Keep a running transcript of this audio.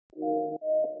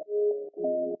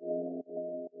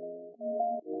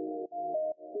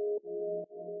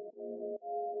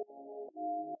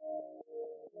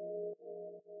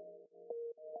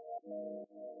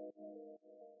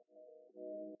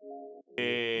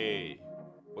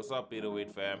What's up,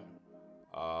 808 fam?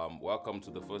 Welcome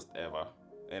to the first ever,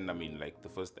 and I mean like the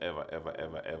first ever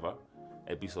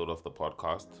episode of the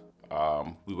podcast.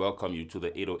 We welcome you to the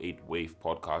 808 Wave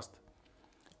podcast.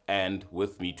 And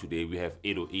with me today we have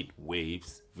 808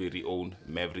 Waves very own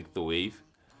Maverick The Wave.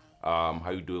 How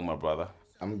you doing, my brother?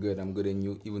 I'm good, and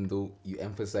you, even though you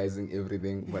emphasizing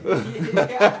everything, but very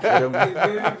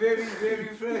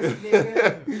first,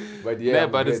 nigga. but Yeah,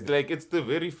 I'm but good. it's like it's the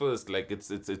very first, like it's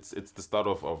the start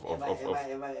of Ever.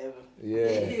 Yeah.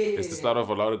 it's the start of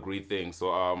a lot of great things.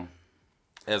 So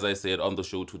as I said on the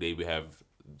show today, we have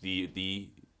the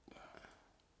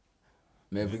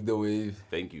Maverick the Wave.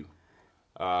 thank you.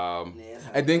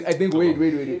 I think wait.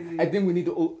 I think we need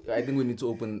to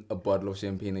open a bottle of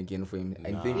champagne again for him.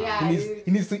 I think Yeah, he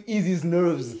needs to ease his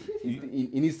nerves. He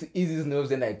needs to ease his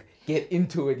nerves and like get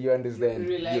into it, you understand?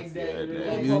 Relax Yeah,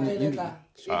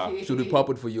 that. Should we pop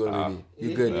it for you already?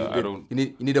 You good? You I good? don't-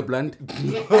 You need a blunt?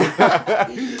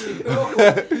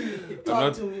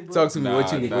 Talk to me, bro. Talk to me.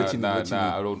 What you need? Nah, What you need?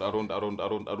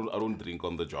 I don't drink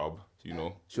on the job, you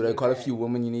know. Should I call a few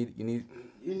women you need? You need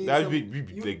That some- we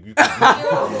definitely do that.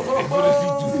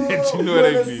 You know what I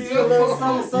mean? You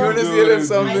wanna see a little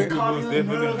something?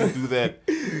 Definitely do that.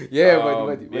 Yeah,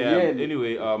 but yeah.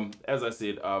 Anyway, as I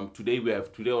said, today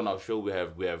on our show we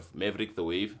have Maverick The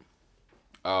Wave,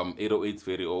 808's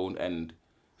very own, and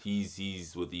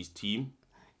he's with his team.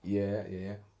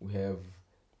 Yeah. We have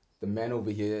the man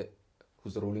over here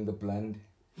who's rolling the blunt.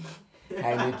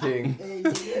 Heineking.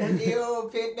 Yo,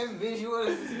 paint them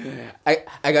visuals.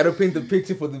 I gotta paint the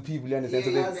picture for the people, you understand?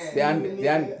 So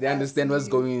Yeah, they understand what's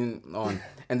going on.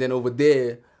 And then over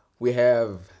there we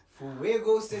have,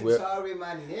 Fuego Sintauri,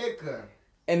 my nigga.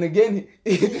 and again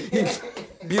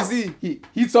you see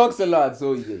he talks a lot,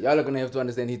 so y'all are gonna have to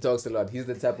understand he talks a lot. He's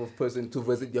the type of person to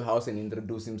visit your house and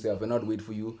introduce himself and not wait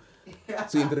for you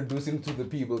to introduce him to the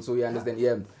people, so you understand.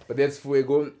 Yeah, but that's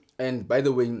Fuego. And by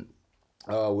the way,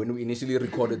 when we initially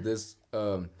recorded this,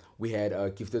 we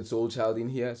had Gifted Soul Child in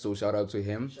here, so shout out to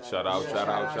him. Shout out.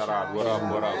 What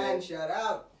up? Man, shout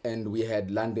out. And we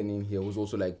had London in here, who's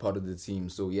also like part of the team.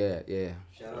 So yeah.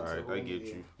 Shout out Alright, to I get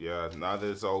you. Yeah, now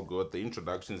that's all good. The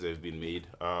introductions have been made.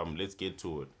 Let's get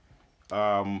to it.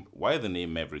 Why the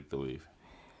name Maverick The Wave?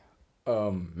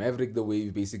 Maverick the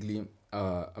Wave, basically,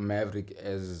 a maverick,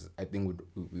 as I think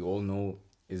we all know,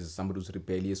 is somebody who's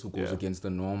rebellious, who goes Yeah. against the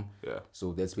norm. Yeah.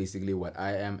 So that's basically what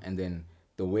I am. And then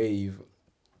the wave,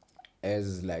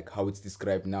 as like how it's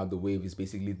described now, the wave is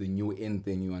basically the new in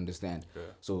thing, you understand? Yeah.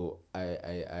 So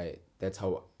I that's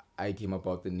how I came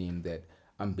about the name, that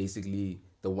I'm basically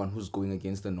the one who's going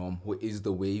against the norm, who is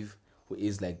the wave, who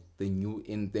is like the new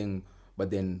in thing. But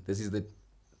then this is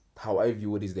how I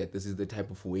view it, is that this is the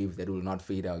type of wave that will not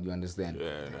fade out, you understand?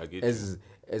 Yeah, I get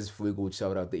As Fuego would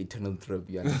shout out, the eternal trip,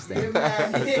 you understand? you.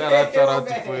 Shout out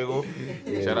to Fuego.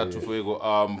 Shout out to Fuego.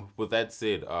 With that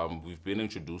said, we've been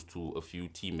introduced to a few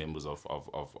team members of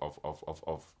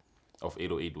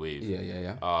 808 Wave.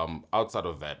 Yeah. Outside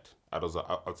of that,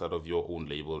 outside of your own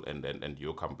label and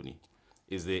your company,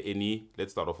 is there any?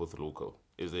 Let's start off with local.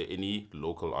 Is there any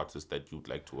local artist that you'd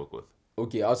like to work with?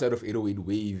 Okay, outside of 808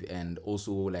 Wave and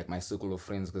also like my circle of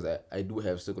friends, because I do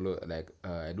have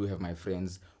I do have my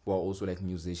friends who are also like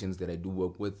musicians that I do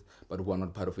work with, but who are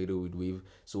not part of 808 Wave.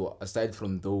 So aside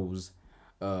from those,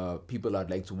 people I'd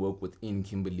like to work with in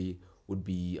Kimberley would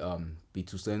be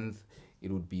B2 Synth,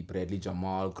 it would be Bradley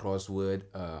Jamal, Crossword,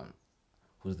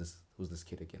 who's this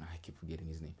kid again? I keep forgetting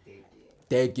his name.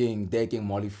 Decking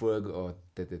Molly Ferg, or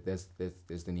that's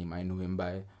the name I know him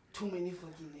by. Too many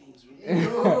fucking names, man.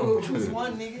 Yo, choose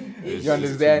one, nigga. It's You just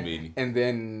understand? too many. And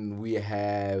then we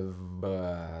have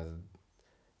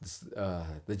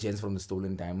the gents from the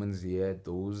Stolen Diamonds. Yeah,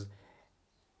 those.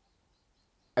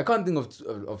 I can't think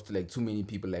of like too many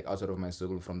people like outside of my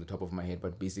circle from the top of my head.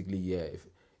 But basically, yeah. If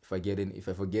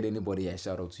I forget anybody, yeah,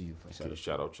 shout out to you. Okay,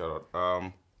 shout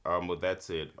out. With that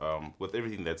said, with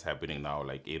everything that's happening now,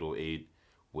 like 808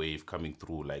 Wave coming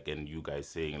through, like, and you guys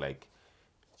saying like,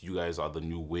 you guys are the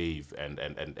new wave, and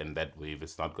that wave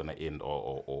is not gonna end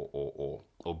or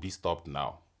be stopped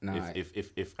now. Nah,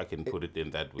 if I can put it in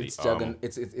that way.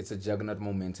 It's a juggernaut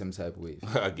momentum type wave.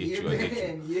 I get you.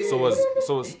 man, yeah.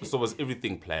 So was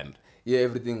everything planned? Yeah,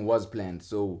 everything was planned.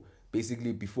 So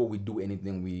basically, before we do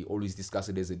anything, we always discuss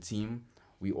it as a team.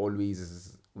 We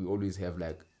always have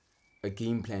like a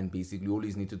game plan. Basically, we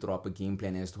always need to drop a game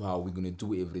plan as to how we're gonna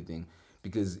do everything.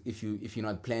 Because if you're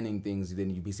not planning things, then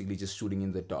you're basically just shooting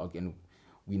in the dark, and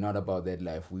we're not about that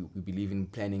life. We believe in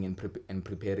planning and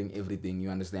preparing everything, you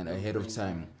understand, ahead of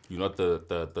time. You're not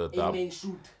the Amen,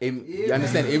 shoot. You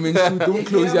understand? Amen, shoot. Don't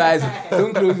close your eyes.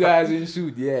 Don't close your eyes and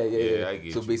shoot. Yeah. I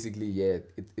get so you. basically,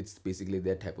 it's basically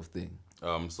that type of thing.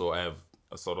 So I have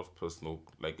a sort of personal,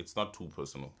 like it's not too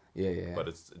personal, Yeah. but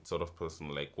it's sort of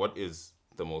personal. Like, what is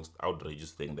the most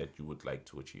outrageous thing that you would like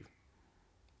to achieve?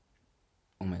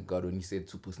 Oh my God, when you said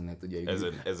 2%, I thought you As were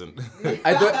in.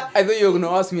 I thought you were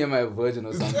gonna ask me am I a virgin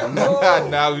or something.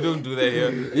 Nah, we don't do that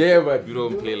here. Yeah, but We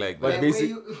don't play like But that.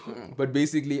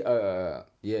 basically,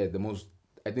 the most,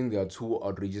 I think there are two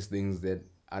outrageous things that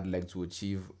I'd like to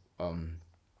achieve.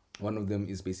 One of them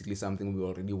is basically something we're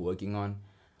already working on,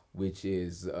 which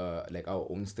is like our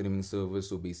own streaming service.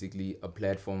 So basically, a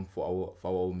platform for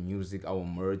our music, our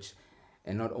merch,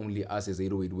 and not only us as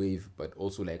 808 Wave, but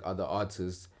also like other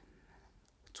artists.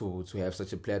 To have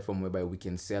such a platform whereby we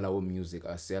can sell our music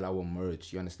or sell our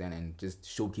merch, you understand, and just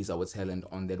showcase our talent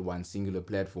on that one singular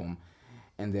platform.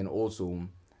 And then also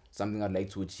something I'd like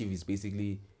to achieve is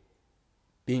basically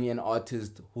being an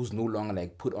artist who's no longer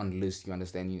like put on lists, you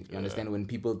understand. You understand when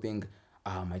people think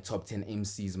my top 10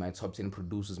 MCs, my top 10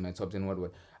 producers, my top 10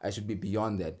 what I should be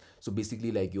beyond that. So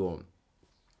basically like your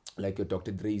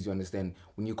Dr. Dre's, you understand,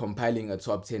 when you're compiling a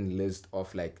top 10 list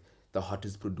of like the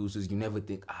hottest producers, you never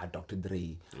think Dr.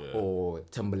 Dre or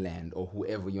Timbaland or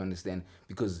whoever, you understand,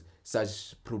 because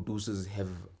such producers have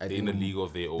They're in a league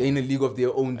of their own. They're in a league of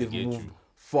their own. They've get moved you.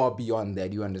 far beyond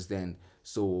that, you understand.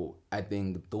 So I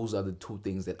think those are the two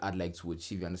things that I'd like to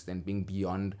achieve, you understand, being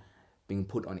beyond being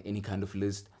put on any kind of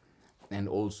list, and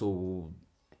also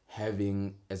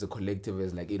having as a collective,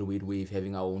 as like 808 Wave,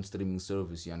 having our own streaming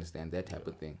service, you understand, that type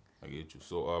of thing. I get you.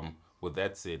 So with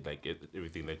that said, like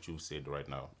everything that you've said right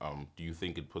now, do you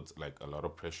think it puts like a lot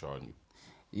of pressure on you?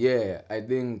 Yeah, I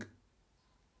think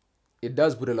it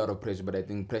does put a lot of pressure, but I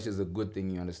think pressure is a good thing,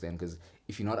 you understand, because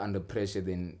if you're not under pressure,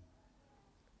 then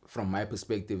from my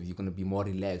perspective, you're going to be more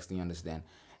relaxed, you understand.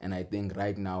 And I think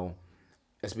right now,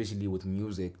 especially with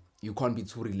music, you can't be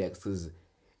too relaxed because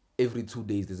every 2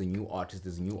 days there's a new artist,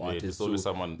 There's always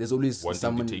someone wanting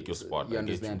someone to take your spot. you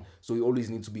understand. So you always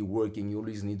need to be working, you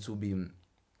always need to be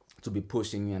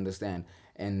pushing, you understand,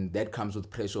 and that comes with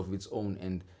pressure of its own,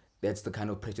 and that's the kind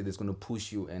of pressure that's going to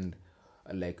push you and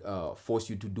force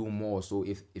you to do more. So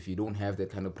if you don't have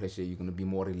that kind of pressure, you're going to be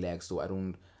more relaxed. So I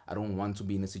don't want to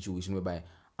be in a situation whereby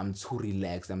I'm too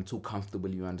relaxed, I'm too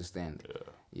comfortable, you understand.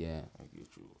 Yeah, I get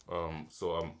you.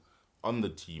 So on the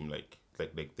team, like the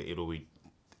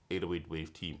 808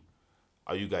 Wave team,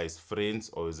 are you guys friends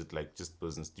or is it like just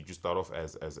business? Did you start off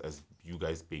as you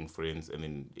guys being friends and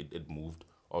then it moved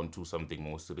on to something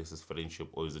more serious as friendship,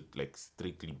 or is it like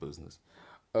strictly business?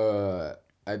 I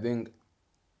think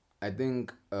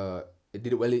it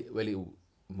did well.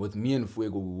 With me and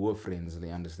Fuego, we were friends, you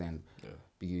understand.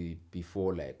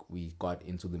 Before like we got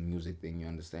into the music thing, you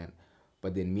understand.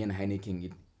 But then me and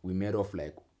Heineking, we met off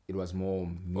like it was more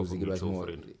music.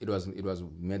 It was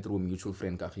met through a mutual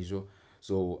friend, Kahisho.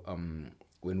 So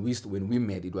when we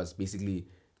met, it was basically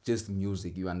just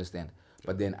music, you understand.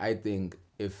 But then I think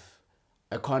if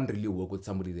I can't really work with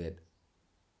somebody that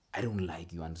I don't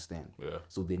like, you understand.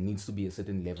 So there needs to be a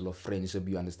certain level of friendship,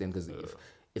 you understand, because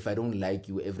if I don't like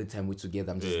you every time we're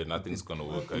together, I'm just nothing's gonna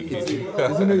work. there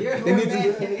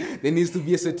needs to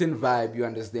be a certain vibe, you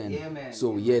understand. Yeah, man.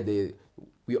 So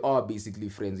we are basically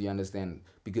friends, you understand,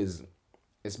 because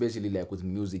especially like with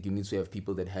music, you need to have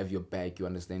people that have your back, you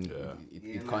understand.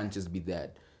 It can't just be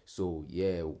that. So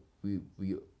I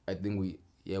think we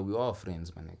are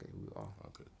friends, man. We are.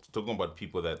 Okay. Talking about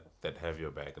people that have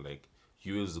your back, like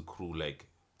you as a crew, like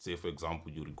say for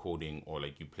example you're recording or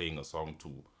like you're playing a song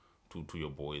to your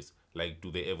boys, like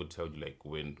do they ever tell you like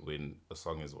when a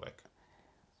song is whack?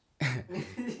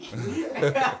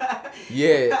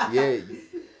 Yeah.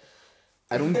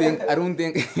 I don't think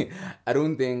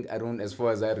as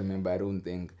far as I remember, I don't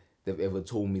think they've ever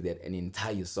told me that an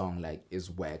entire song like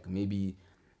is whack. Maybe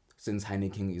since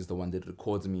Heineking is the one that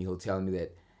records me, he'll tell me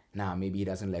that maybe he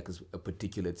doesn't like a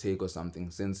particular take or something.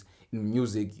 Since in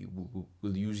music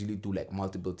we'll usually do like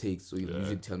multiple takes, so he'll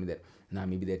usually tell me that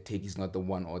maybe that take is not the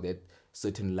one, or that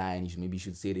certain line maybe you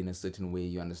should say it in a certain way,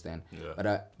 you understand.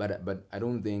 But I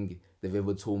don't think they've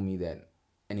ever told me that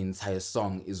an entire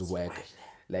song is whack.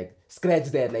 Like scratch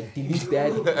that, like delete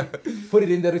that, put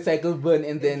it in the recycle bin,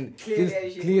 and then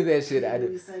clear that shit.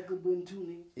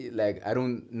 I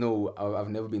don't know. I've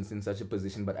never been in such a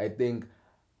position, but I think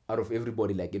out of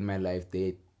everybody like in my life,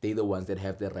 they the ones that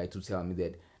have the right to tell me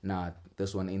that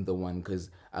this one ain't the one, because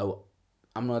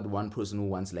I'm not one person who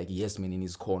wants like yes man in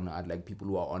his corner. I'd like people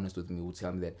who are honest with me, who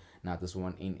tell me that this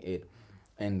one ain't it.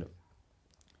 And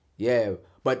Yeah,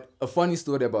 but a funny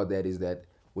story about that is that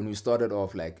when we started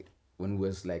off, like when we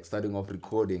was like starting off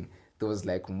recording, there was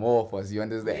like more of us. You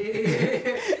understand?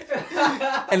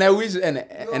 And I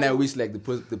wish like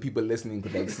the people listening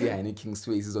could like see Heineking's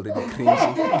face is already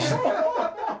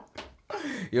cringy.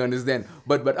 You understand?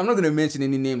 But I'm not gonna mention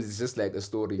any names. It's just like a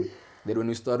story that when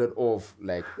we started off,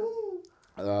 like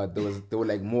there were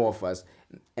like more of us,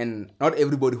 and not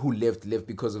everybody who left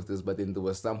because of this, but then there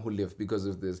were some who left because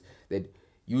of this. That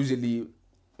usually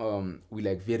we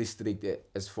like very strict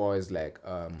as far as like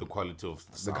The quality of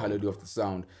the quality of the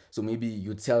sound. So maybe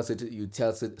you tell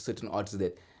certain artists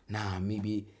that nah,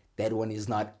 maybe that one is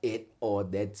not it, or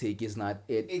that take is not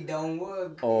it, It don't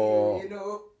work. or You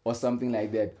know. or something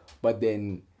like that. But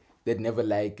then they'd never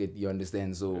like it. You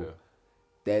understand? So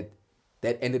that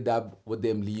ended up with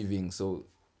them leaving. So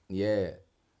yeah.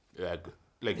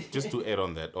 Like just to add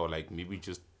on that, or like maybe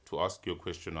just to ask you a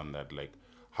question on that, like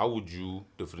how would you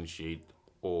differentiate,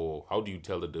 or how do you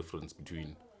tell the difference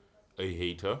between a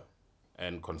hater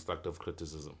and constructive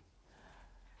criticism?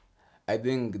 I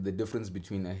think the difference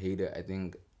between a hater, I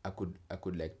think I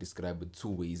could like describe it two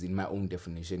ways in my own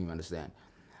definition. You understand?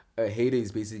 A hater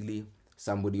is basically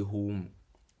somebody who,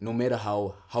 no matter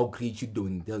how great you're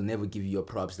doing, they'll never give you your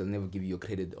props, they'll never give you your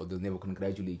credit, or they'll never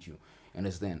congratulate you. You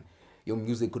understand? Your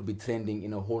music could be trending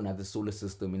in a whole nother solar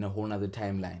system, in a whole nother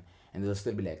timeline, and they'll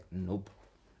still be like, nope,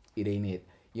 it ain't it.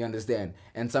 You understand?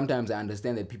 And sometimes I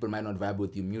understand that people might not vibe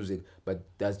with your music, but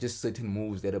there's just certain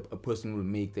moves that a person will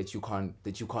make that you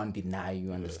can't deny.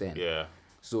 You understand? Yeah.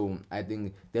 So I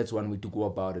think that's one way to go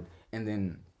about it. And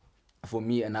then for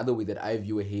me, another way that I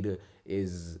view a hater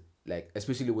is like,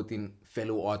 especially within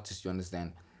fellow artists, you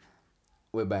understand,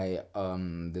 whereby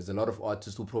there's a lot of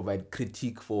artists who provide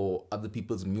critique for other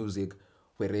people's music,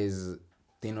 whereas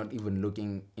they're not even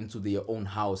looking into their own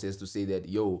house as to say that,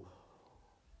 yo,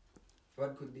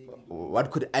 What could they be doing?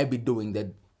 what could I be doing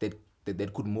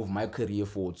that could move my career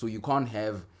forward? So you can't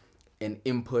have an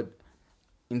input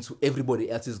into everybody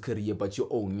else's career but your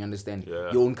own. You understand?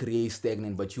 Yeah. Your own career is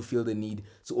stagnant, but you feel the need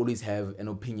to always have an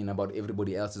opinion about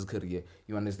everybody else's career.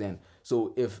 You understand?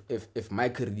 So if my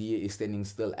career is standing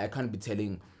still, I can't be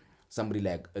telling somebody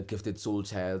like a gifted soul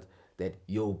child that,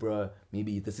 yo, bruh,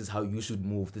 maybe this is how you should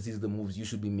move. This is the moves you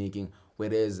should be making.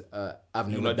 Whereas I've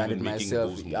You're never not done it even making myself.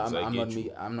 those moves, I get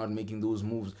you. I'm not making those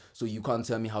moves. So you can't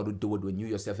tell me how to do it when you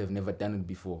yourself have never done it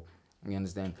before. You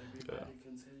understand? Everybody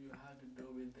can tell you how to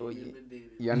do it. Oh, They yeah. never did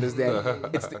it. You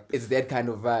understand? It's that kind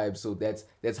of vibe. So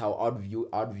that's how I'd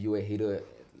view a hater,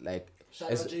 like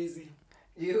Shout as, out Jay-Z.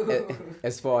 You.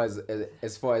 as far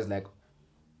as like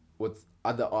with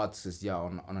other artists, yeah,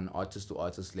 on an artist to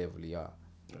artist level, yeah.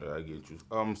 Yeah, I get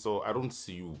you. So I don't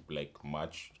see you like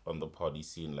much on the party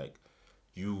scene. Like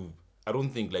you, I don't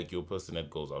think like you're a person that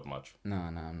goes out much. No,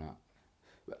 I'm not.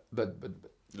 But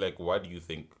Like, why do you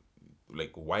think?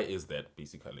 Like, why is that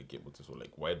basically? Like, so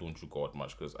like, why don't you go out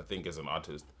much? Because I think as an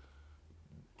artist,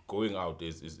 going out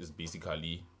is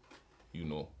basically, you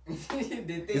know, the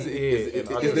thing. It's an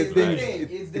the artist, thing.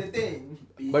 right? It's the thing.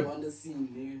 Being But- on the scene,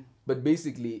 dude. But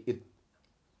basically,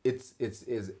 it's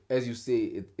as you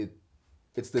say,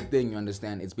 it's the thing. You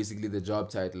understand? It's basically the job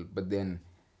title. But then,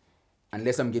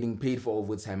 unless I'm getting paid for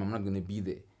overtime, I'm not gonna be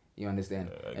there. You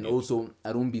understand? I And get also,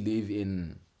 I don't believe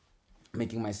in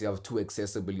making myself too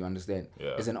accessible. You understand?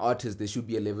 Yeah. As an artist, there should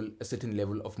be a certain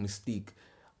level of mystique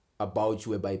about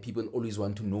you, whereby people always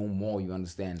want to know more. You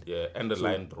understand? yeah, and the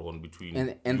line drawn between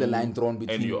and the line drawn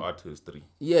between and your artistry.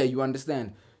 Yeah, you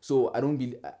understand. So I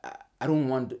don't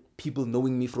want people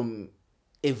knowing me from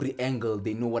every angle.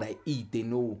 They know what I eat. They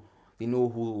know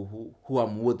who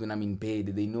I'm with when I'm in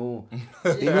bed. They know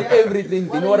everything.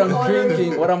 They know what I'm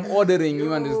drinking, what I'm ordering.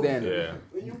 You understand? Yeah.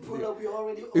 When you pull up, you're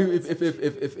already on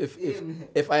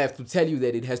If I have to tell you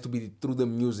that, it has to be through the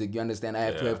music. You understand? I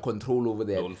have to Yeah. have control over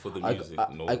that. Known for the I- music,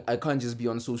 I, no. I can't just be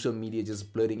on social media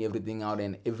just blurting everything out,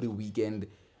 and every weekend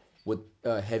with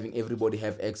having everybody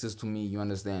have access to me. You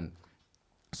understand?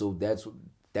 So that's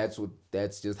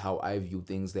just how I view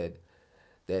things.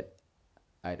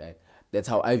 That's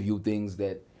how I view things,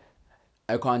 that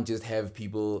I can't just have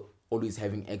people always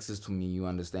having access to me. You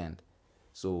understand?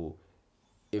 So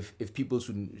if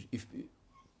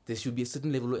there should be a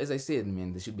certain level, as I said,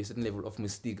 man, there should be a certain level of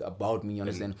mystique about me. You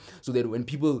understand? So that when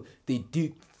people they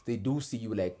do see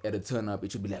you like at a turn up,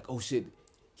 it should be like, oh shit,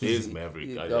 Here's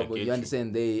Maverick. I dog, get you you.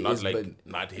 understand? They Not is, like, but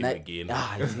not him again.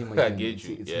 It's him I again. get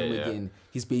you. It's Yeah, him yeah. again.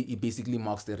 He basically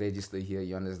marks the register here.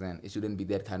 You understand? It shouldn't be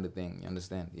that kind of thing. You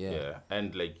understand? Yeah. Yeah,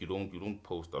 and like you don't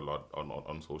post a lot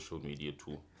on social media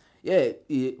too.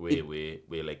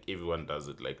 where like everyone does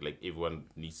it, like everyone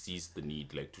sees the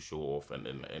need like to show off and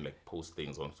like post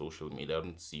things on social media. I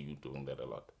don't see you doing that a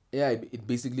lot. Yeah, it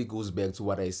basically goes back to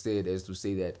what I said, as to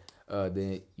say that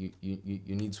you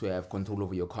need to have control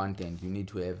over your content. You need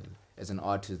to have, as an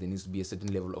artist, there needs to be a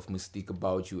certain level of mystique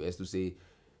about you, as to say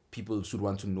people should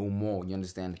want to know more. You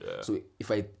understand? Yeah. So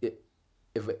if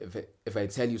I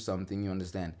tell you something, you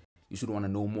understand, you should want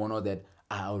to know more. Not that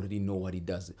I already know what he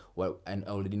does, and I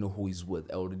already know who he's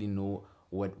with. I already know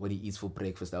what he eats for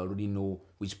breakfast. I already know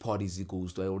which parties he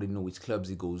goes to. I already know which clubs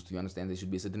he goes to. You understand? There should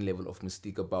be a certain level of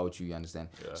mystique about you. You understand?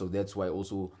 Yeah. So that's why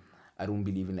also I don't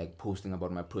believe in like posting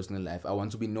about my personal life. I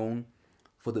want to be known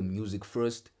for the music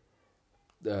first.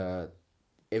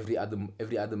 Every other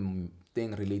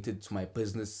thing related to my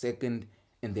business second,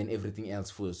 and then everything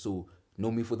else first. So know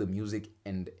me for the music,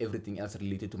 and everything else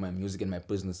related to my music and my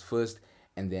business first,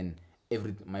 and then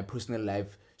my personal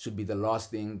life should be the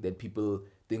last thing that people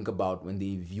think about when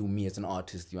they view me as an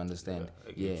artist. You understand?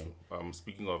 I get you.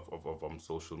 Speaking of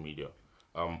social media,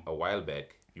 a while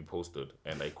back you posted,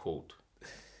 and I quote,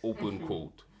 open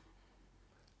quote,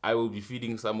 I will be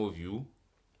feeding some of y'all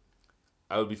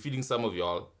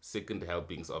second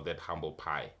helpings of that humble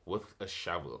pie with a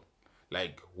shovel.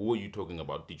 Like, who are you talking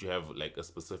about? Did you have like a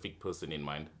specific person in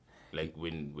mind? Like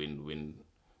when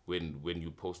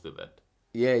you posted that?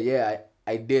 Yeah,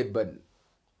 I did, but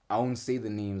I won't say the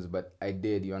names, but I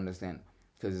did. You understand?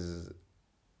 Because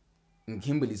in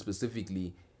Kimberley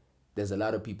specifically, there's a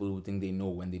lot of people who think they know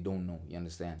when they don't know. You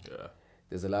understand? Yeah.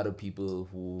 There's a lot of people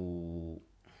who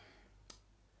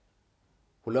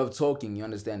love talking. You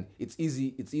understand? It's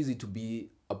easy to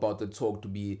be about the talk, to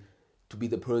be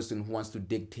the person who wants to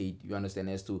dictate. You understand?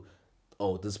 As to,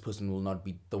 oh, this person will not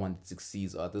be the one that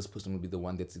succeeds, or this person will be the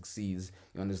one that succeeds.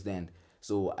 You understand?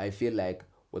 So I feel like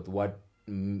with what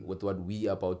we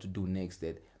are about to do next,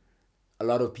 that a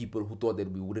lot of people who thought that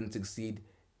we wouldn't succeed,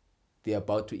 they're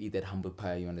about to eat that humble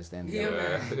pie. You understand? Yeah,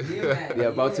 man. They're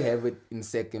about to have it in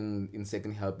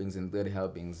second helpings and third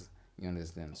helpings. You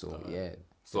understand? So yeah.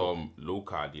 So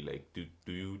locally, like, do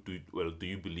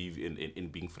you believe in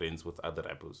being friends with other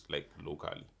rappers, like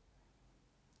locally?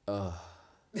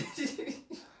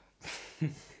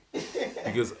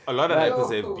 Because a lot of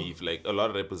rappers have beef. Like a lot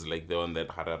of rappers, like they're on that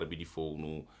Hararabidi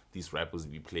phone. These rappers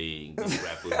be playing. These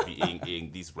rappers be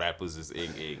ing. These rappers is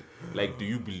ing. Like, do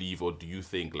you believe or do you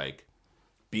think like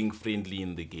being friendly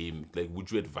in the game? Like,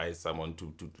 would you advise someone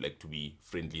to be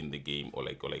friendly in the game, or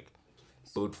like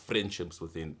build friendships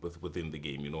within the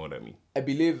game? You know what I mean? I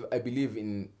believe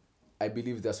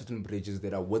there are certain bridges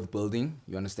that are worth building.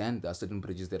 You understand? There are certain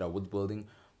bridges that are worth building,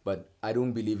 but I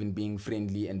don't believe in being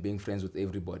friendly and being friends with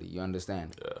everybody. You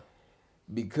understand? Yeah.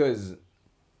 Because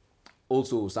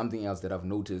also something else that I've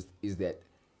noticed is that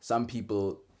some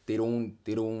people, they don't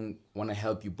want to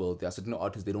help you build. There are certain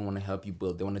artists, they don't want to help you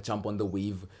build. They want to jump on the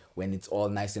wave when it's all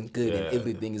nice and good and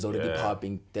everything is already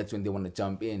popping. That's when they want to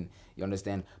jump in. You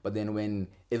understand? But then when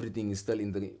everything is still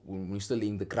when we're still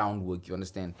laying the groundwork, you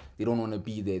understand? They don't want to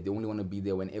be there. They only want to be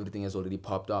there when everything has already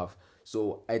popped off.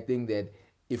 So I think that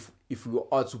if we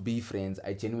are to be friends,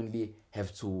 I genuinely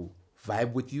have to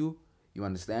vibe with you. You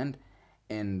understand?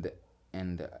 And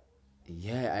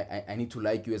yeah, I need to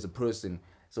like you as a person.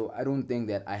 So I don't think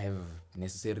that I have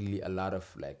necessarily a lot of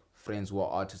like friends who are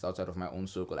artists outside of my own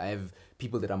circle. I have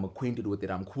people that I'm acquainted with,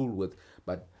 that I'm cool with,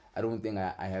 but I don't think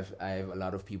I have a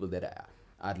lot of people that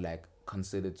I'd like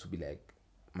consider to be like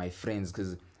my friends.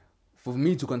 Because for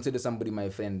me to consider somebody my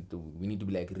friend, we need to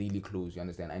be like really close. You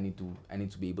understand? I need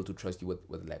to be able to trust you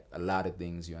with like a lot of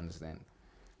things. You understand?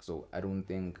 So I don't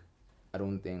think,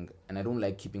 and I don't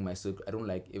like keeping my circle. I don't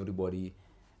like everybody,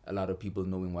 a lot of people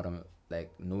knowing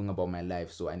knowing about my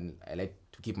life. So I like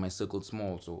to keep my circle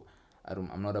small. So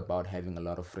I'm not about having a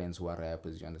lot of friends who are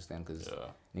rappers. You understand? Because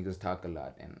niggas talk a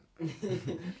lot and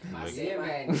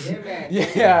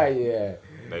yeah.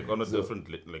 Like on a different,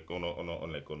 like on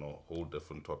a whole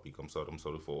different topic. I'm sorry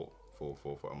for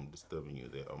I'm disturbing you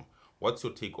there. What's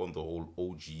your take on the whole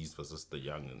OGs versus the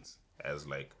youngins? As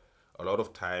like a lot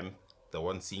of time, the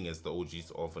one seen as the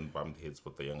OGs often bumped heads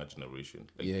with the younger generation.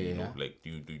 Like, you know, like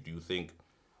do you think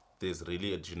there's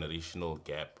really a generational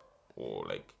gap, or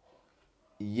like?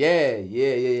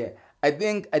 Yeah. I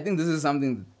think this is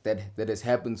something that has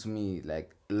happened to me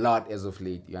like a lot as of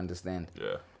late. You understand?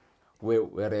 Yeah.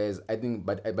 Whereas I think,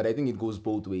 but I think it goes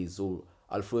both ways. So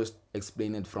I'll first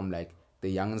explain it from like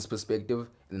the youngins' perspective,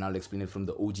 and then I'll explain it from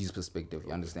the OG's perspective.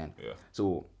 You understand? Yeah.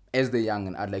 So as the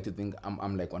youngin, I'd like to think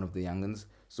I'm like one of the youngins.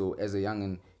 So as a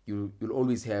youngin, you'll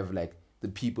always have like the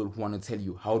people who want to tell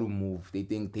you how to move. They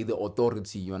think they're the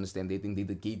authority. You understand? They think they're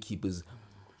the gatekeepers.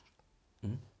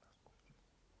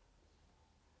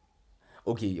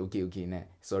 Okay, nah,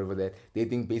 sorry for that. They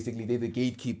think basically they're the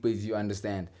gatekeepers, you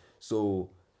understand? So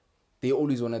they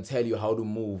always want to tell you how to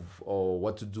move or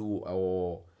what to do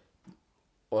or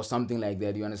something like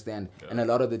that, you understand? Yeah. And a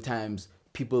lot of the times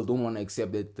people don't want to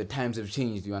accept that the times have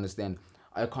changed, you understand?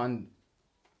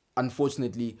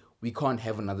 Unfortunately, we can't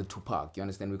have another Tupac, you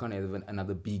understand? We can't have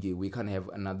another Biggie, we can't have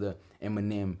another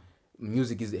Eminem.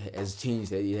 Music has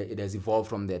changed, it has evolved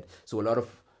from that. So a lot of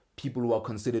people who are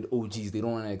considered OGs, they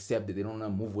don't want to accept it, they don't want to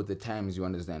move with the times, you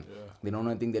understand? Yeah. They don't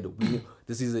want to think that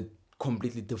this is a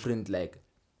completely different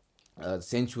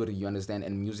century, you understand,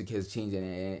 and music has changed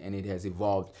and it has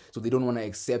evolved. So they don't want to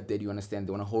accept that, you understand?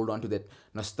 They want to hold on to that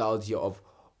nostalgia of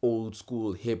old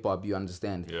school hip hop, you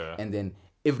understand? Yeah. And then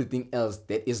everything else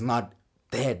that is not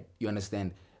that, you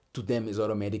understand, to them is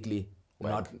automatically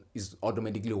whack,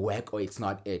 or it's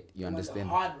not it, you understand?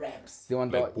 The hard raps. They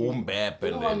want Like boom bap They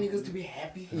and don't want then niggas to be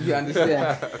happy. you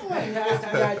understand? They want niggas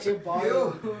to be out your body.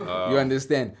 You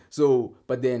understand? So,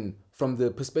 but then from the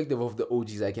perspective of the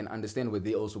OGs, I can understand where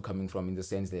they're also coming from, in the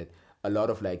sense that a lot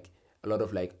of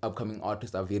upcoming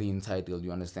artists are very entitled,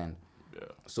 you understand? yeah.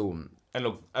 So And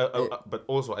look, but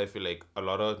also I feel like a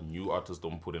lot of new artists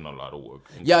don't put in a lot of work.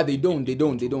 they don't. They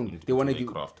want to their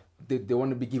craft. They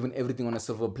want to be given everything on a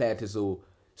silver platter. So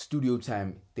studio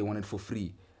time, they want it for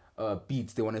free.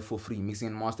 Beats, they want it for free. Mixing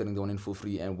and mastering, they want it for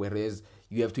free. And whereas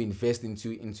you have to invest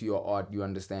into your art, you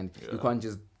understand? Yeah. You can't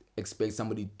just expect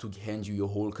somebody to hand you your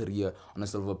whole career on a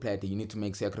silver platter. You need to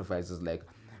make sacrifices. Like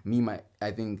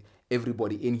I think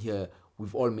everybody in here,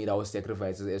 we've all made our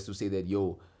sacrifices, as to say that,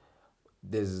 yo,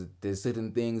 there's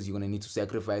certain things you're gonna need to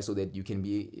sacrifice so that you can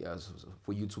be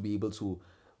for you to be able to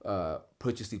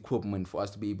purchase equipment, for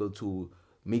us to be able to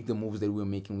make the moves that we were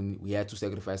making. We had to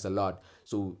sacrifice a lot.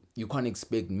 So you can't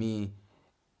expect me,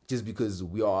 just because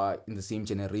we are in the same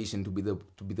generation, to be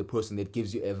the person that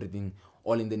gives you everything,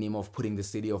 all in the name of putting the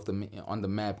city on the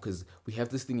map. Because we have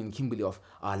this thing in Kimberley of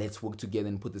let's work together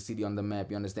and put the city on the map,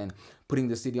 you understand? Putting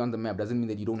the city on the map doesn't mean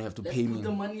that you don't have to Let's pay put me.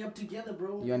 the money up together,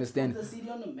 bro. You understand? Put the city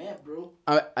on the map, bro.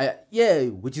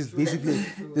 Which is basically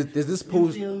there's this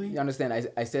post, feel me? you understand?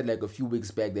 I said like a few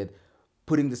weeks back that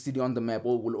putting the city on the map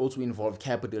will also involve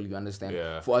capital, you understand?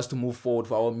 Yeah. For us to move forward,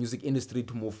 for our music industry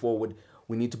to move forward,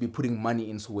 we need to be putting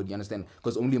money into it, you understand?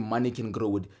 Because only money can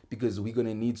grow it. Because we're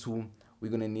gonna need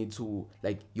to,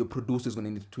 like, your producer's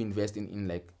gonna need to invest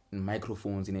in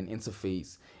microphones, in an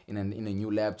interface, in a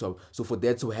new laptop. So for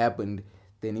that to happen,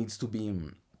 there needs to be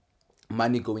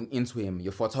money going into him.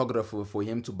 Your photographer, for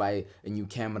him to buy a new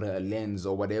camera, a lens,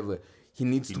 or whatever, he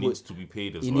needs to be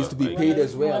paid as well. He needs to be paid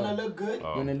as well. You wanna look good? You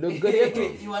wanna look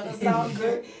good? You wanna sound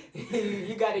good?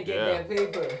 You gotta get that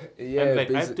paper. Yeah, and like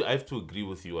I have to agree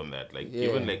with you on that. Like Yeah.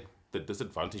 even like the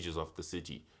disadvantages of the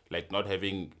city, like not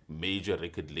having major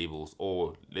record labels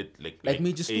or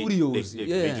major studios,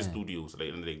 major studios,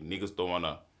 like niggas don't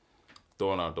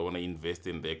wanna invest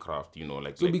in their craft, you know,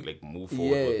 like move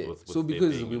forward with so their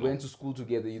because thing, we you know? went to school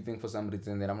together, you think for some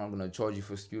reason that I'm not gonna charge you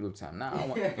for studio time. Nah,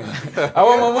 I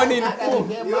want my money in I gotta full.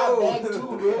 get my bag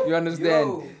too, bro. You understand?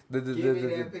 Yo, give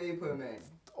me that paper, man.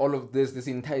 All of this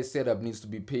entire setup needs to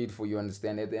be paid for, you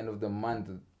understand? At the end of the month,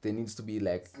 there needs to be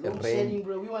like a No rent. shedding,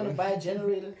 bro. We wanna buy a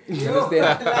generator. You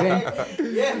understand?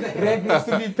 Yeah, man. Rent needs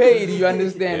to be paid, you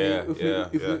understand? Yeah,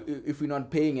 If we're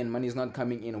not paying and money is not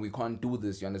coming in, we can't do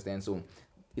this, you understand? So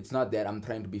it's not that I'm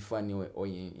trying to be funny or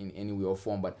in any way or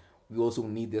form, but we also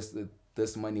need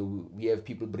this money. We have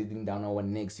people breathing down our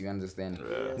necks, you understand?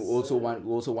 Yes, we also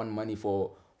want money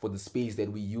for the space that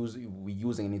we're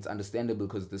using, and it's understandable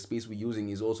because the space we're using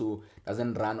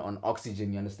doesn't run on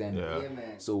oxygen, you understand? Yeah. Yeah,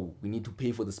 man. So we need to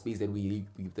pay for the space that we're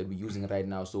using right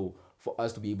now. So for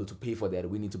us to be able to pay for that,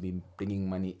 we need to be bringing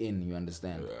money in, you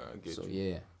understand? Yeah, I get so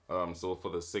you. yeah. So for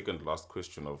the second last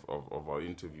question of our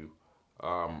interview,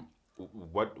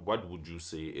 what would you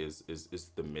say is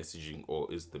the messaging,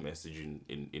 or is the messaging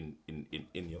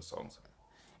in your songs?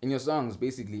 In your songs,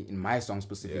 basically, in my songs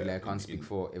specifically, Yeah, I can't speak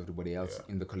for everybody else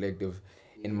yeah. in the collective.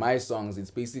 In my songs, it's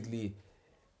basically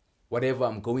whatever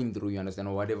I'm going through, you understand,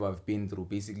 or whatever I've been through.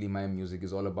 Basically, my music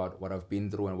is all about what I've been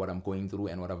through and what I'm going through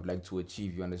and what I would like to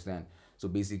achieve, you understand? So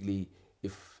basically,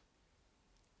 if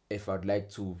I'd like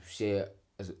to share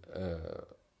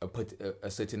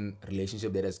a certain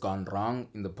relationship that has gone wrong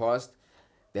in the past,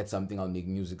 that's something I'll make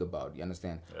music about, you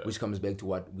understand? Yeah. Which comes back to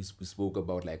what we spoke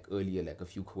about like earlier, like a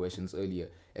few questions earlier,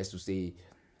 as to say,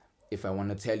 if I want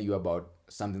to tell you about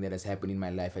something that has happened in my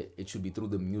life, it should be through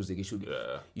the music. It should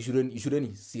you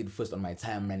shouldn't see it first on my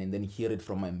timeline and then hear it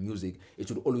from my music. It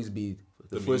should always be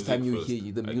the first time you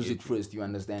hear the music first, you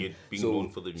understand? Being known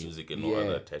for the music and no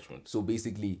other attachment. So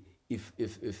basically,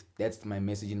 if that's my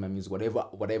message in my music,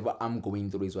 whatever I'm going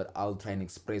through is what I'll try and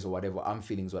express, or whatever I'm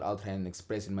feeling is what I'll try and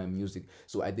express in my music.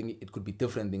 So I think it could be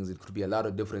different things. It could be a lot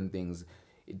of different things.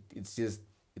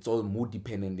 It's all mood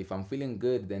dependent. If I'm feeling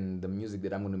good, then the music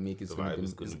that I'm gonna make is gonna be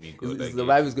good. The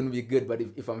vibe is gonna be good. But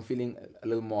if I'm feeling a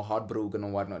little more heartbroken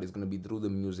or whatnot, it's gonna be through the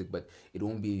music. But it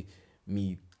won't be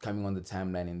me coming on the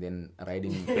timeline and then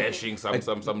writing bashing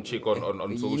some chick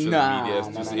on social media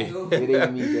to say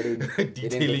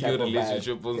detailing your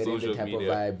relationship on social the type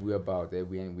media. Of vibe we're about.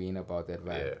 We ain't about that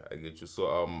vibe. Yeah, I get you.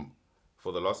 So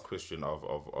for the last question of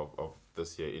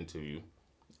this here interview,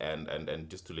 and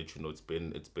just to let you know, it's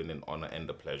been an honor and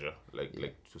a pleasure, like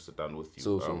to sit down with you.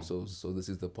 So this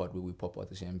is the part where we pop out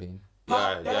the champagne.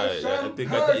 Yeah.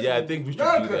 I think we should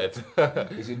do that.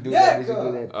 We should do that.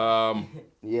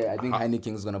 Yeah, I think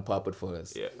Heineken's gonna pop it for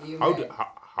us. Yeah.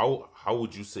 How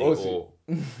would you say or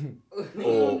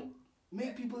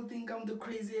make people think I'm the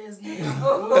craziest nigga.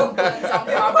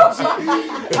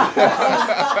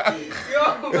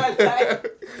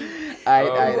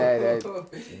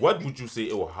 What would you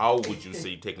say, or how would you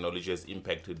say technology has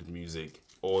impacted music,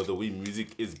 or the way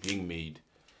music is being made,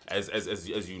 as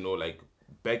you know, like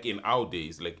back in our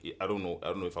days, like I don't know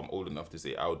if I'm old enough to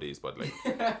say our days, but like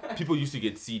people used to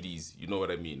get CDs, you know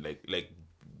what I mean? Like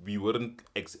we weren't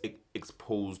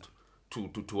exposed to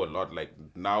a lot. Like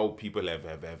now people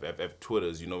have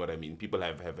Twitters, you know what I mean? People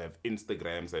have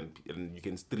Instagrams, and you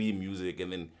can stream music,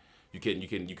 and then you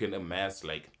can amass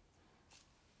like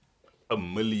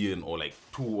 1 million or like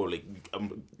 2, or like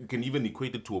you can even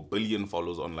equate it to 1 billion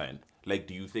followers online. Like,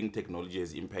 do you think technology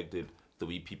has impacted the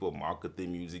way people market their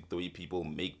music, the way people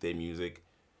make their music?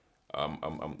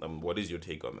 What is your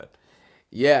take on that?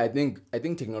 Yeah, I think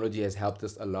technology has helped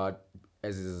us a lot,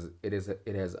 as it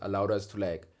has allowed us to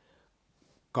like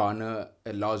garner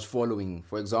a large following.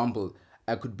 For example,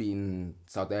 I could be in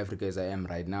South Africa as I am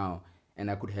right now, and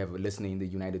I could have a listener in the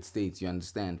United States, you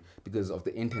understand, because of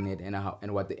the internet and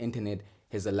what the internet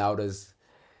has allowed us,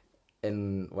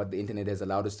 and what the internet has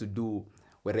allowed us to do.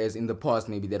 Whereas in the past,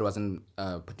 maybe that wasn't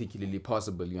particularly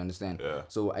possible, you understand? Yeah.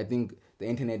 So I think the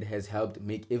internet has helped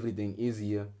make everything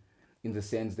easier, in the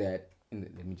sense that,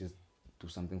 let me just do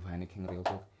something for Heineking real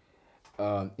quick.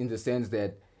 In the sense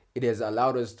that it has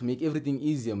allowed us to make everything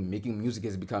easier. Making music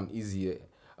has become easier.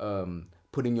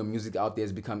 Putting your music out there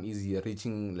has become easier.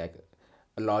 Reaching like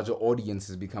a larger audience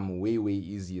has become way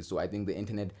easier. So I think the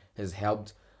internet has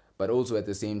helped, but also at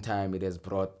the same time, it has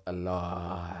brought a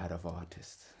lot of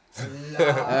artists.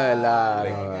 A lot.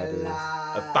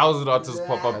 1,000 artists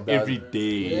pop up every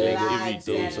day, every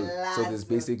day. So there's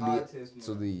basically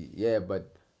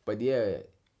but yeah,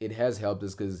 it has helped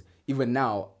us, because even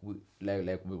now,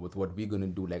 like with what we're gonna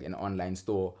do, like an online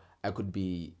store, I could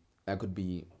be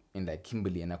in like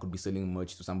Kimberley, and I could be selling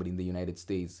merch to somebody in the United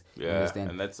States. Yeah, understand?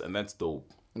 and that's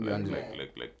dope. Like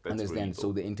that's understand. really dope.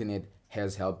 So the internet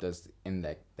has helped us in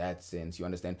like that sense. You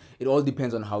understand? It all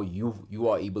depends on how you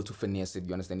are able to finesse it.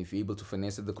 You understand? If you're able to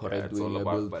finesse it the correct way,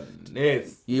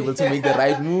 you're able to make the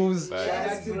right moves. Yeah.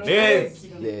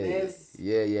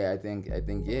 I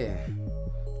think yeah.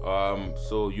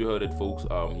 So you heard it, folks.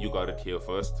 You got it here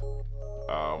first.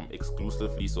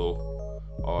 Exclusively so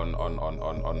on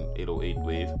 808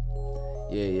 Wave.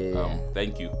 Yeah.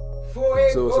 Thank you.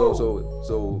 So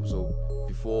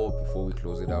before we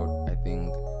close it out, I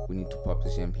think we need to pop the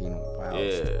champagne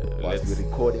whilst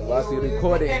we're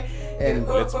recording and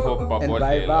let's pop and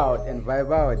vibe out.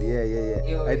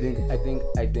 Yeah. I think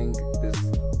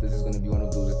this is gonna be one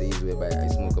of those days whereby I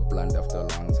smoke a blunt after a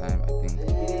long time. I think.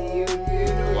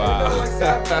 Wow.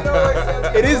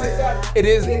 It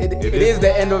is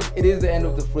the end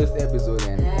of the first episode,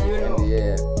 and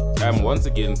yeah. Once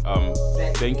again,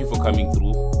 thank you for coming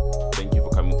through. Thank you for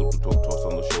coming through to talk to us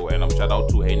on the show, and shout out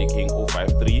to Heineking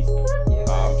 053.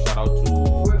 Shout out to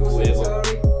Fuego.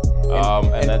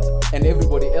 And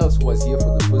everybody else who was here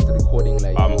for the first